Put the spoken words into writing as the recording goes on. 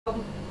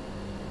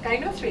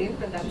Kind of strange,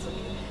 but that's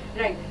okay.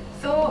 Right.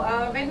 So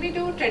when we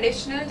do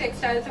traditional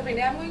textiles of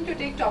India, I'm going to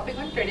take topic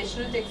on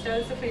traditional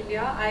textiles of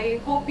India.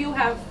 I hope you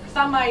have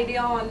some idea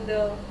on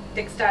the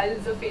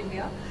textiles of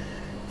India.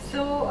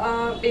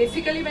 So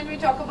basically when we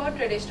talk about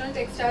traditional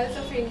textiles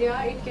of India,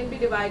 it can be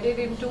divided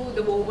into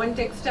the woven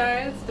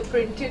textiles, the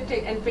printed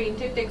and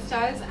painted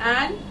textiles,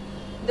 and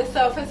the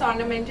surface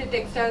ornamented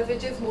textiles,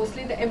 which is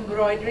mostly the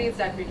embroideries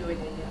that we do in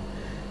India.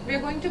 We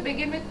are going to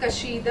begin with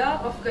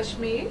Kashida of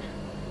Kashmir.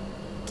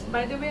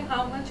 By the way,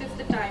 how much is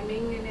the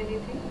timing in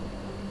anything?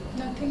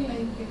 Nothing like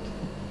it.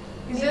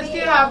 It's just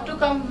you have to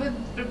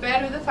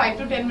prepare with a 5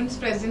 to 10 minutes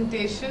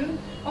presentation,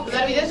 okay, so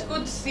that we just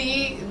could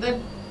see the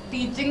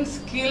teaching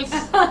skills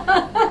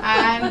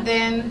and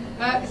then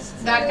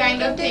that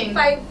kind of thing.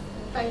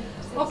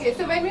 Okay,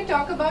 so when we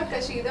talk about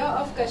Kashida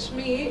of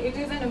Kashmir, it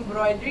is an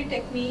embroidery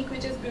technique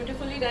which is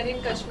beautifully done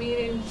in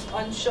Kashmir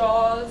on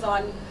shawls,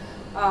 on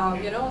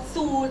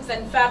suits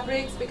and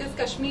fabrics, because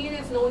Kashmir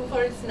is known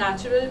for its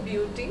natural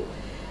beauty.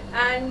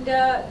 And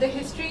the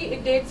history,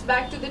 it dates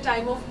back to the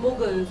time of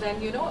Mughals,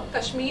 and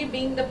Kashmir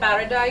being the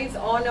paradise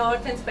on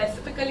earth, and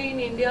specifically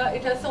in India,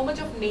 it has so much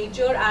of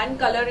nature and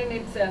color in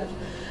itself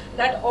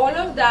that all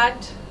of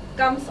that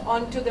comes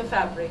onto the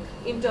fabric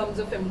in terms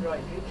of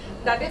embroidery.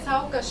 That is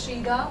how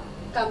Kashida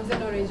comes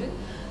in origin.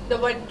 The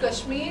word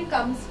Kashmir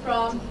comes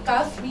from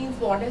Kas means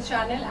water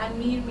channel and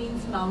Mir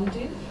means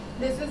mountain.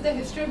 This is the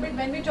history bit.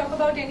 When we talk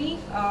about any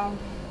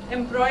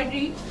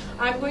embroidery,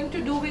 I'm going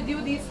to do with you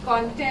these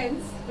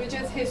contents, which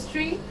is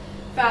history,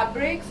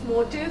 fabrics,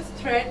 motifs,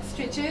 threads,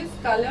 stitches,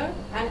 color,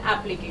 and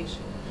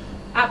application.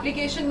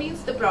 Application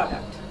means the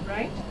product,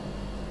 right?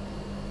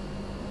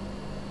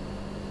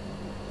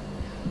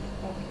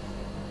 Okay.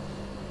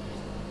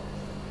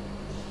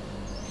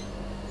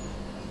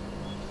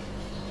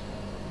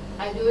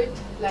 I'll do it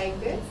like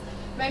this.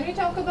 When we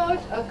talk about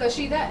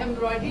Kashida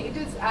embroidery, it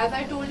is, as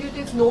I told you, it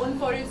is known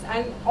for its,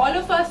 and all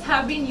of us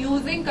have been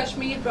using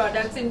Kashmir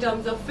products in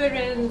terms of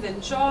firins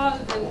and shawls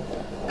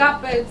and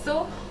carpets.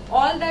 So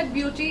all that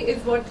beauty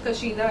is what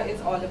Kashida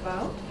is all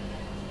about.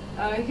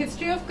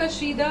 History of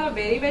Kashida,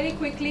 very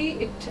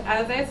quickly, it,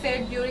 as I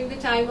said, during the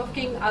time of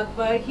King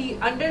Akbar,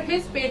 under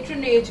his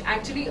patronage,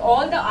 actually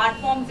all the art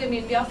forms in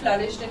India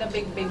flourished in a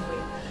big way,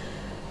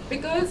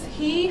 because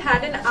he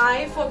had an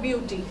eye for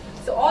beauty.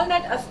 So all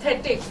that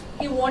aesthetics,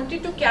 he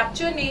wanted to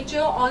capture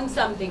nature on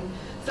something.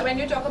 So when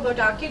you talk about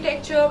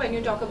architecture, when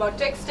you talk about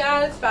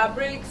textiles,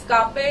 fabrics,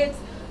 carpets,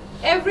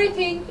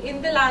 everything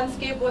in the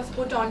landscape was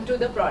put onto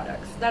the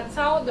products. That's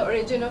how the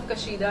origin of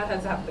Kashida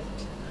has happened.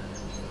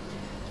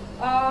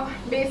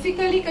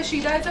 Basically,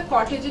 Kashida is a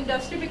cottage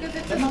industry because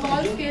it's a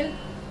small scale.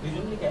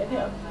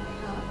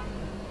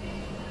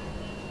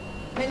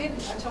 मैंने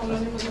अच्छा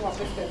उन्होंने मुझे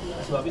वापस कर दिया.